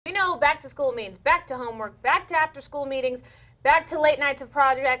know back to school means back to homework, back to after school meetings, back to late nights of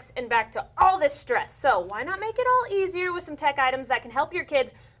projects, and back to all this stress. So why not make it all easier with some tech items that can help your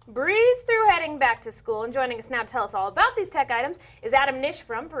kids breeze through heading back to school? And joining us now to tell us all about these tech items is Adam Nish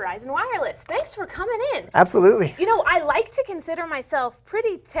from Verizon Wireless. Thanks for coming in. Absolutely. You know, I like to consider myself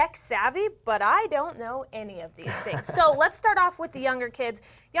pretty tech savvy, but I don't know any of these things. So let's start off with the younger kids.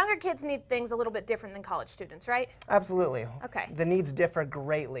 Younger kids need things a little bit different than college students, right? Absolutely. Okay. The needs differ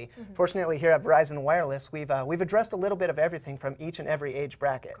greatly. Fortunately, here at Verizon Wireless, we've addressed a little bit of everything from each and every age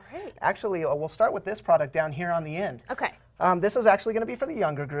bracket. Great. Actually, we'll start with this product down here on the end. Okay. This is actually going to be for the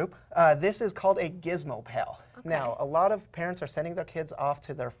younger group. This is called a Gizmo Pal. Okay. Now, a lot of parents are sending their kids off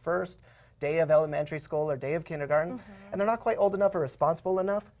to their first day of elementary school or day of kindergarten, and they're not quite old enough or responsible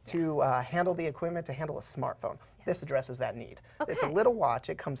enough to handle the equipment to handle a smartphone. This addresses that need. It's a Okay. little watch.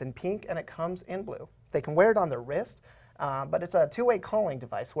 It comes in pink and it comes in blue. They can wear it on their wrist, but it's a two-way calling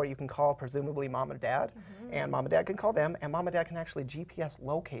device where you can call presumably mom and dad, and mom and dad can call them, and mom and dad can actually GPS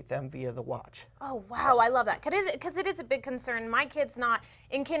locate them via the watch. Oh, wow, I love that. Because it is a big concern. My kid's not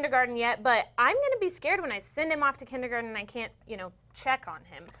in kindergarten yet, but I'm going to be scared when I send him off to kindergarten and I can't, check on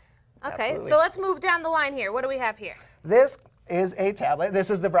him. Okay, Absolutely. so let's move down the line here. What do we have here? This is a tablet.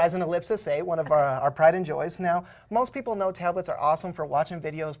 This is the Verizon Ellipsis 8, one of our pride and joys. Now, most people know tablets are awesome for watching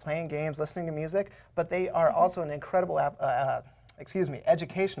videos, playing games, listening to music, but they are also an incredible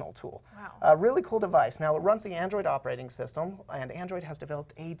educational tool. Wow. A really cool device. Now, it runs the Android operating system, and Android has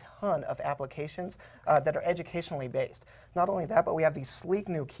developed a ton of applications that are educationally based. Not only that, but we have these sleek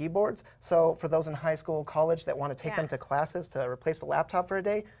new keyboards. So for those in high school, college that want to take them to classes to replace the laptop for a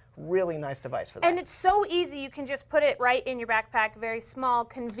day, really nice device for that. And it's so easy, you can just put it right in your backpack, very small,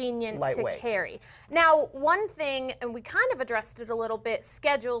 convenient Lightweight. to carry. Now, one thing, and we kind of addressed it a little bit,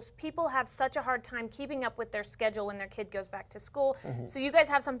 schedules. People have such a hard time keeping up with their schedule when their kid goes back to school. So you guys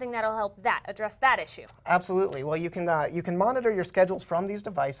have something that'll help address that issue. Absolutely. Well, you can monitor your schedules from these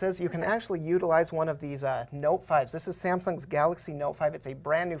devices. You can actually utilize one of these Note 5s. This is Samsung's Galaxy Note 5. It's a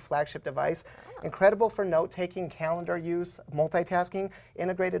brand new flagship device. Incredible for note-taking, calendar use, multitasking,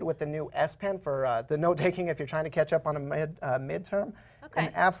 integrated with the new S Pen for the note-taking if you're trying to catch up on a midterm. Okay.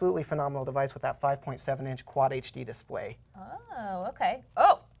 An absolutely phenomenal device with that 5.7-inch Quad HD display. Oh, okay.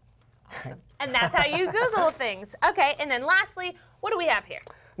 Oh, awesome. And that's how you Google things. Okay, and then lastly, what do we have here?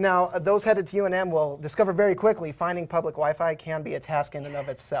 Now, those headed to UNM will discover very quickly finding public Wi-Fi can be a task in and of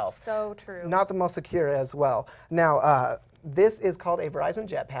itself. So true. Not the most secure as well. Now, this is called a Verizon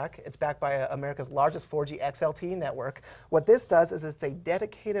Jetpack. It's backed by America's largest 4G XLTE network. What this does is it's a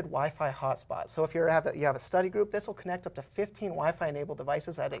dedicated Wi-Fi hotspot. So if you have a study group, this will connect up to 15 Wi-Fi enabled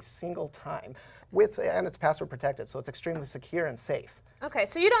devices at a single time, and it's password protected, so it's extremely secure and safe. Okay,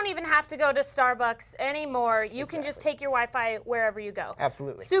 so you don't even have to go to Starbucks anymore. You can just take your Wi-Fi wherever you go.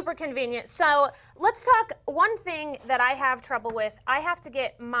 Absolutely. Super convenient. So let's talk one thing that I have trouble with. I have to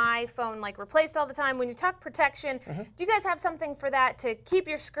get my phone replaced all the time. When you talk protection, do you guys have something for that to keep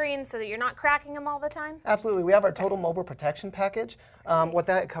your screen so that you're not cracking them all the time? Absolutely. We have our Total Mobile Protection Package. What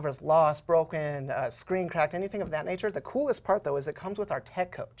that covers lost, broken, screen cracked, anything of that nature. The coolest part, though, is it comes with our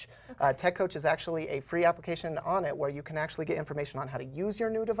Tech Coach. Tech Coach is actually a free application on it where you can actually get information on how to use your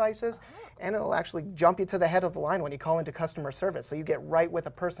new devices, and it'll actually jump you to the head of the line when you call into customer service, so you get right with a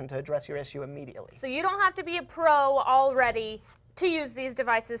person to address your issue immediately. So you don't have to be a pro already to use these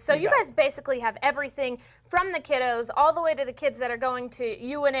devices. So you guys basically have everything from the kiddos all the way to the kids that are going to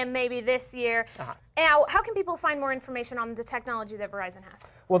UNM maybe this year. Now, how can people find more information on the technology that Verizon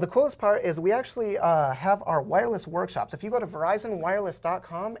has? Well, the coolest part is we actually have our wireless workshops. If you go to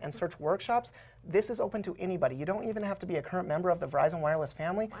VerizonWireless.com and search workshops, this is open to anybody. You don't even have to be a current member of the Verizon Wireless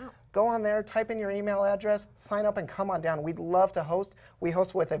family. Wow. Go on there, type in your email address, sign up, and come on down. We'd love to host. We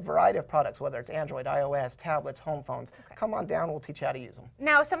host with a variety of products, whether it's Android, iOS, tablets, home phones. Come on down, we'll teach you how to use them.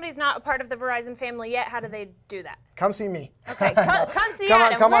 Now, if somebody's not a part of the Verizon family yet, how do they do that? Come see me. Okay, come see Come on-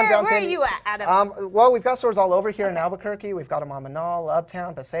 Adam. come on where down where are to- you at, Adam? Well, we've got stores all over here in Albuquerque. We've got them on Manal,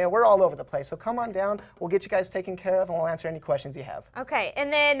 Uptown, Paseo. We're all over the place. So come on down. We'll get you guys taken care of, and we'll answer any questions you have. Okay,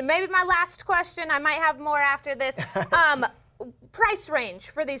 and then maybe my last question, I might have more after this. Price range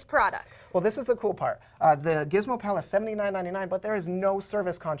for these products? Well, this is the cool part. The Gizmo Pal is $79.99, but there is no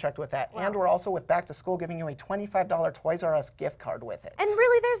service contract with that. Wow. And we're also with Back to School giving you a $25 Toys R Us gift card with it. And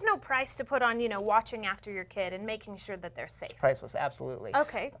really, there's no price to put on, watching after your kid and making sure that they're safe. Priceless, absolutely.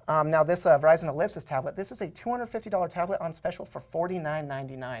 Okay. Now, this Verizon Ellipsis tablet, this is a $250 tablet on special for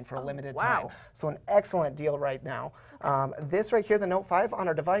 $49.99 for a limited time. So an excellent deal right now. This right here, the Note 5 on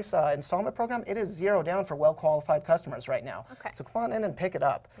our device installment program, it is 0 down for well-qualified customers right now. Okay. So come on in and pick it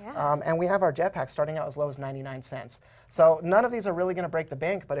up. Yeah. And we have our Jetpack starting out as low as 99 cents. So none of these are really going to break the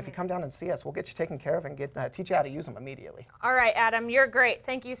bank, but if you come down and see us, we'll get you taken care of and teach you how to use them immediately. All right, Adam, you're great.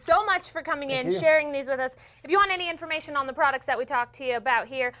 Thank you so much for coming in, sharing these with us. If you want any information on the products that we talked to you about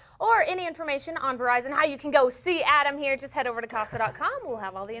here, or any information on Verizon, how you can go see Adam here, just head over to casa.com. We'll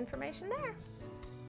have all the information there.